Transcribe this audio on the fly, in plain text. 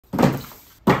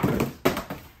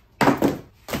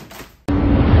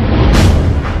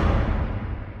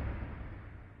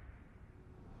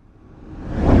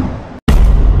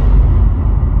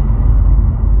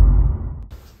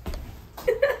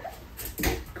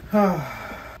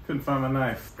Couldn't find my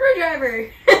knife. Screwdriver.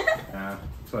 Yeah,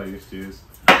 that's what I used to use.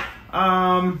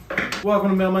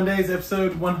 Welcome to Mail Mondays,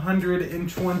 episode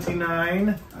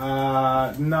 129.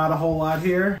 Not a whole lot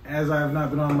here, as I have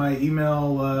not been on my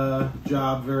email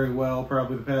job very well,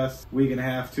 probably the past week and a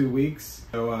half, 2 weeks.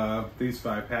 So these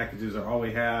 5 packages are all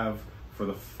we have for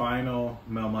the final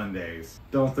Mail Mondays.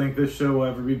 Don't think this show will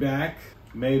ever be back.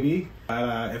 Maybe.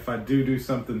 But if I do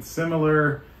something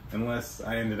similar, unless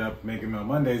I ended up making Mail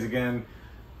Mondays again,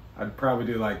 I'd probably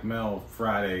do like Mail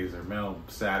Fridays or Mail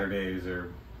Saturdays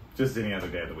or just any other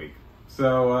day of the week.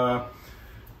 So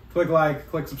click like,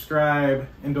 click subscribe,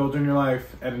 indulge in your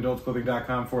life at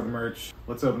indulgeclothing.com for the merch.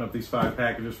 Let's open up these 5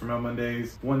 packages for Mail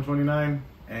Mondays 129,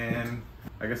 and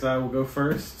I guess I will go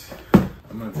first.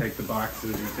 I'm gonna take the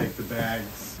boxes, you take the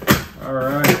bags. All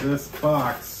right, this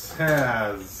box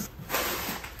has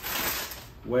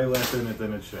way less in it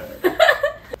than it should.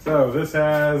 So this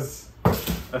has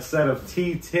a set of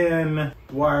T10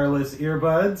 wireless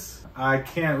earbuds. I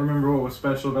can't remember what was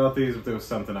special about these, but there was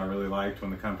something I really liked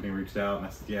when the company reached out, and I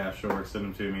said, yeah, sure, send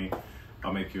them to me.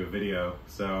 I'll make you a video.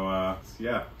 So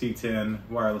yeah,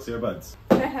 T10 wireless earbuds.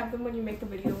 Can I have them when you make the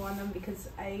video on them, because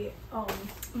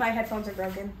my headphones are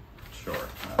broken. Sure.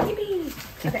 Yippee!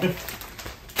 Okay.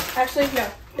 Actually, no.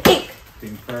 Pink.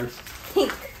 Pink first.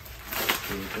 Pink. Let's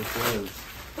see what this is.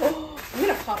 Oh, I'm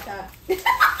gonna pop that.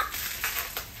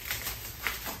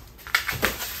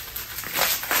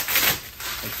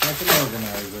 It's like an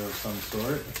organizer of some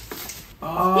sort.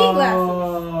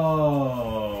 Glasses.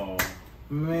 Oh,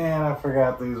 man, I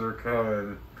forgot these were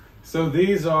coming. So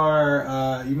these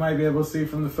are, you might be able to see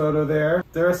from the photo there.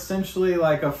 They're essentially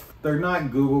like they're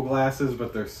not Google Glasses,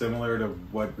 but they're similar to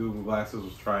what Google Glasses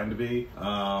was trying to be.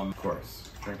 Of course,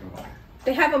 drinking water.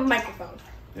 They have a microphone.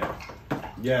 Yeah.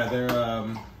 Yeah, they're,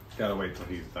 gotta wait till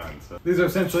he's done. So these are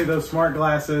essentially those smart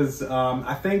glasses.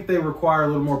 I think they require a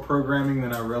little more programming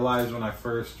than I realized when I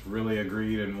first really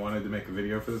agreed and wanted to make a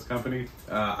video for this company.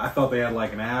 I thought they had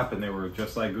like an app and they were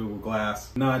just like Google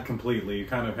Glass. Not completely. You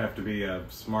kind of have to be a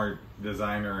smart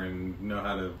designer and know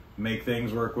how to make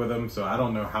things work with them. So I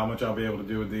don't know how much I'll be able to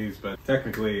do with these, but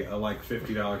technically a like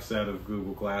 $50 set of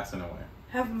Google Glass in a way.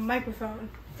 Have a microphone.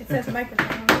 It says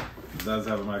microphone. It does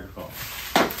have a microphone.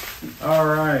 All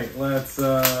right, let's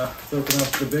open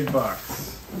up the big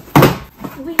box.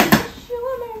 We wish you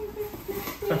a Merry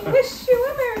Christmas. We wish you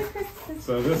a Merry Christmas.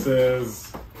 So this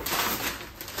is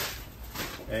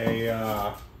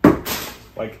a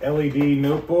like LED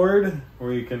note board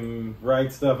where you can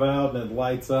write stuff out and it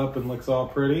lights up and looks all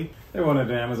pretty. They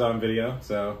wanted an Amazon video,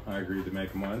 so I agreed to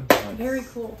make them one. Very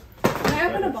cool. Can I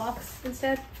open a box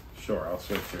instead? Sure, I'll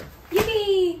switch you.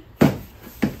 Yippee!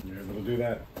 You're able to do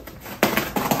that.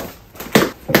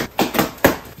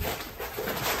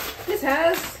 This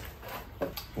has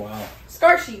Wow.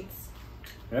 scar sheets.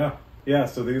 Yeah,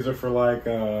 so these are for like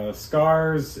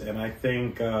scars, and I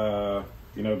think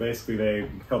you know, basically they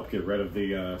help get rid of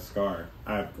the scar.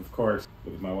 I, of course,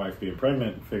 with my wife being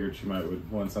pregnant, figured she might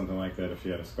would want something like that if she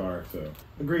had a scar, so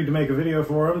agreed to make a video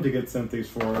for them to get sent these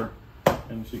for her,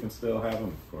 and she can still have them,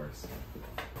 of course.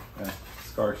 Yeah,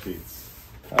 scar sheets.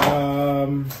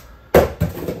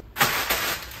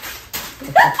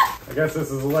 I guess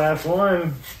this is the last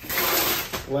one.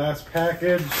 Last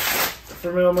package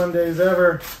for Mail Mondays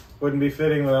ever. Wouldn't be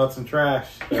fitting without some trash.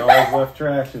 They always left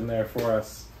trash in there for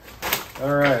us.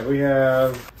 All right, we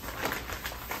have,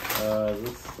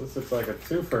 this looks like a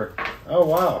twofer. Oh,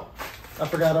 wow. I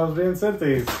forgot I was being sent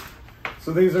these.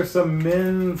 So these are some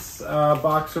men's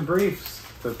boxer briefs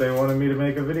that they wanted me to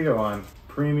make a video on.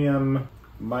 Premium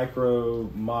micro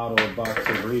model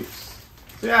boxer briefs.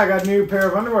 So yeah, I got a new pair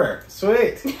of underwear.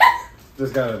 Sweet.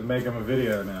 Just gotta make them a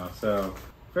video now, so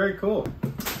very cool.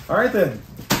 All right then.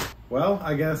 Well,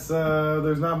 I guess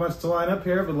there's not much to line up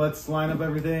here, but let's line up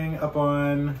everything up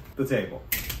on the table.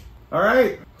 All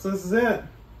right, so this is it.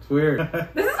 It's weird.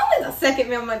 This is only the second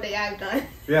Mail Monday I've done.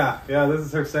 Yeah, this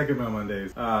is her second Mail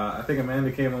Mondays. I think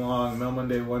Amanda came along Mail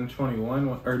Monday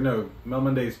 121, or no, Mail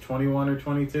Mondays 21 or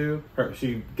 22.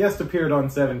 She guest appeared on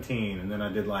 17, and then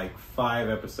I did like 5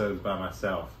 episodes by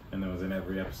myself, and it was in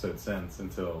every episode since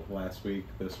until last week,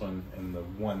 this one, and the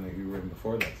one that you were in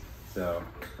before this. So,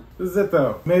 this is it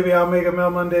though. Maybe I'll make a Mail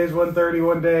Mondays 130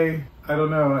 one day. I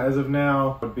don't know. As of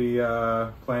now, I would be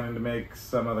planning to make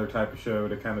some other type of show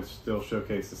to kind of still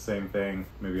showcase the same thing,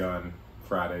 maybe on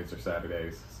Fridays or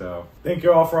Saturdays. So, thank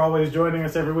you all for always joining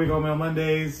us every week on Mail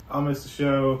Mondays. I'll miss the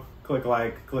show. Click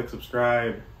like, click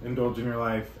subscribe, indulge in your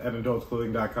life at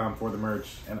indulgeclothing.com for the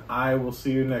merch. And I will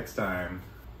see you next time.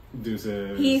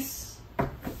 Deuces. Peace.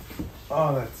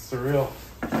 Oh, that's surreal.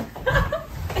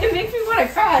 It makes me want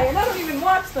to cry, and I don't even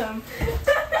watch them.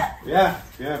 Yeah,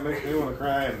 it makes me want to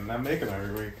cry, and I'm making them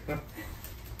every week.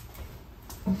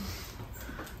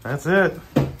 That's it.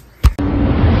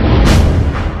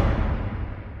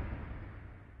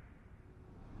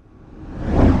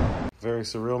 Very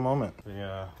surreal moment.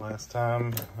 The last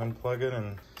time unplugging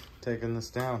and taking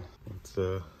this down. It's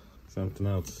something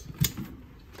else.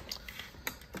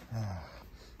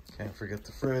 Can't forget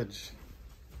the fridge.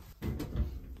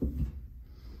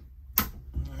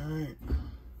 All right.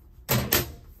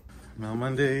 Mail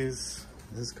Mondays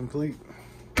is complete.